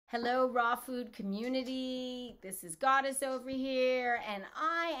Hello, raw food community. This is Goddess over here, and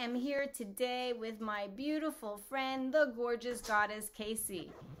I am here today with my beautiful friend, the gorgeous Goddess Kaycee.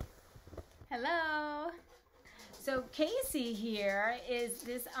 Hello. So Kaycee here is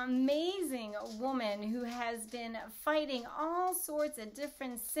this amazing woman who has been fighting all sorts of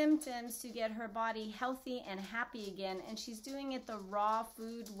different symptoms to get her body healthy and happy again, and she's doing it the raw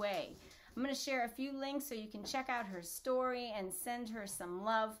food way. I'm going to share a few links so you can check out her story and send her some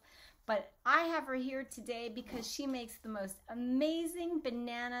love. But I have her here today because she makes the most amazing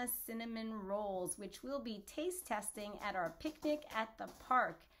banana cinnamon rolls, which we'll be taste testing at our picnic at the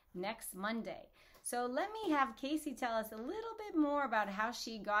park next Monday. So let me have Kaycee tell us a little bit more about how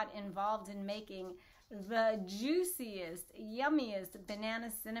she got involved in making the juiciest, yummiest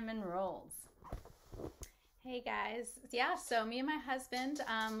banana cinnamon rolls. Hey guys. Yeah, so me and my husband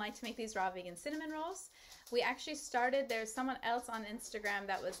like to make these raw vegan cinnamon rolls. We actually started, there's someone else on Instagram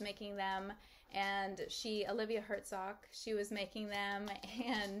that was making them, and Olivia Herzog, she was making them,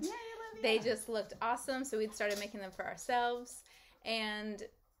 and they just looked awesome, so we'd started making them for ourselves. And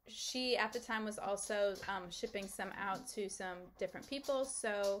she at the time was also shipping some out to some different people.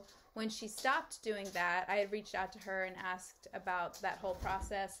 So when she stopped doing that, I had reached out to her and asked about that whole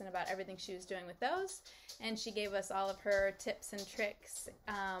process and about everything she was doing with those. And she gave us all of her tips and tricks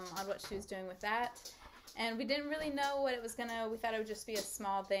on what she was doing with that. And we didn't really know what it was we thought it would just be a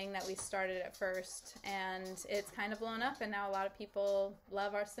small thing that we started at first. And it's kind of blown up, and now a lot of people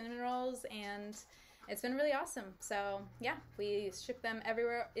love our cinnamon rolls, and it's been really awesome. So yeah, we ship them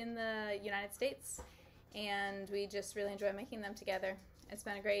everywhere in the United States, and we just really enjoy making them together. It's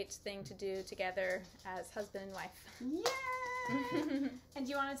been a great thing to do together as husband and wife. Yay! And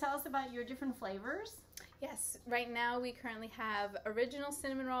do you want to tell us about your different flavors? Yes, right now we currently have original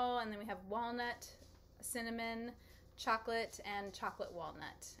cinnamon roll, and then we have walnut, cinnamon, chocolate, and chocolate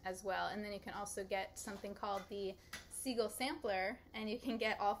walnut as well. And then you can also get something called the Siegel sampler, and you can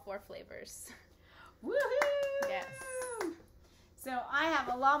get all 4 flavors. Woohoo! Yes. So I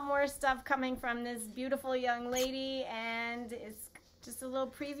have a lot more stuff coming from this beautiful young lady, and it's just a little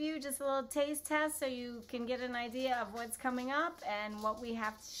preview, just a little taste test so you can get an idea of what's coming up and what we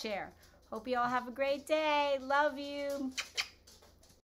have to share. Hope you all have a great day. Love you.